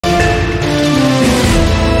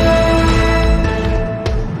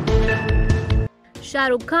Shah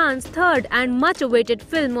Rukh Khan's third and much-awaited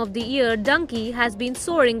film of the year, Dunki, has been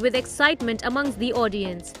soaring with excitement amongst the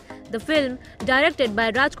audience. The film, directed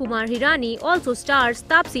by Rajkumar Hirani, also stars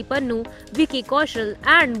Taapsee Pannu, Vicky Kaushal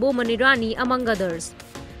and Boman Irani among others.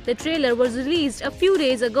 The trailer was released a few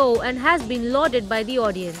days ago and has been lauded by the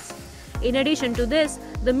audience. In addition to this,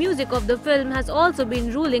 the music of the film has also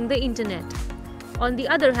been ruling the internet. On the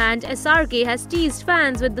other hand, SRK has teased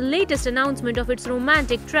fans with the latest announcement of its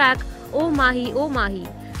romantic track O Maahi, O Maahi,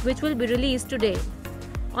 which will be released today.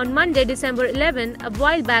 On Monday, December 11, a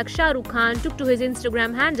while back, Shah Rukh Khan took to his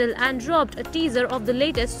Instagram handle and dropped a teaser of the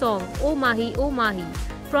latest song, O Maahi, O Maahi,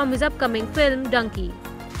 from his upcoming film, Dunki.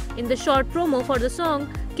 In the short promo for the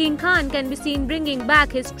song, King Khan can be seen bringing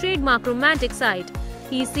back his trademark romantic side.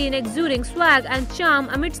 He is seen exuding swag and charm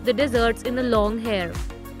amidst the deserts in the long hair.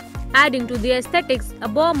 Adding to the aesthetics, a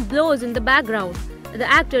bomb blows in the background. The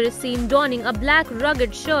actor is seen donning a black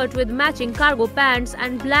rugged shirt with matching cargo pants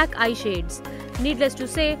and black eye shades. Needless to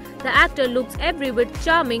say, the actor looks every bit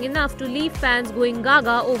charming enough to leave fans going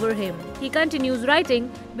gaga over him. He continues writing,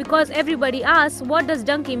 "Because everybody asks, what does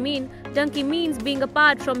Dunki mean? Dunki means being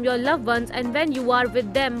apart from your loved ones, and when you are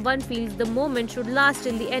with them, one feels the moment should last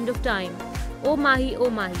till the end of time. O Maahi, O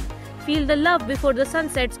Maahi. Feel the love before the sun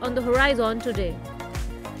sets on the horizon today."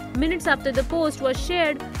 Minutes after the post was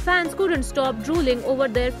shared, fans couldn't stop drooling over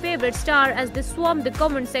their favorite star as they swarmed the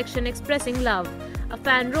comment section expressing love. A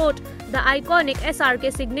fan wrote, "The iconic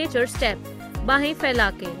SRK signature step, Baahein Phaila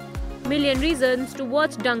ke. Million reasons to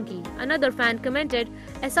watch Dunki." Another fan commented,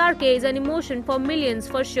 "SRK is an emotion for millions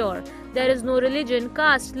for sure. There is no religion,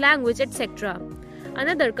 caste, language, etc."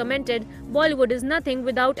 Another commented, "Bollywood is nothing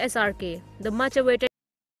without SRK." The much awaited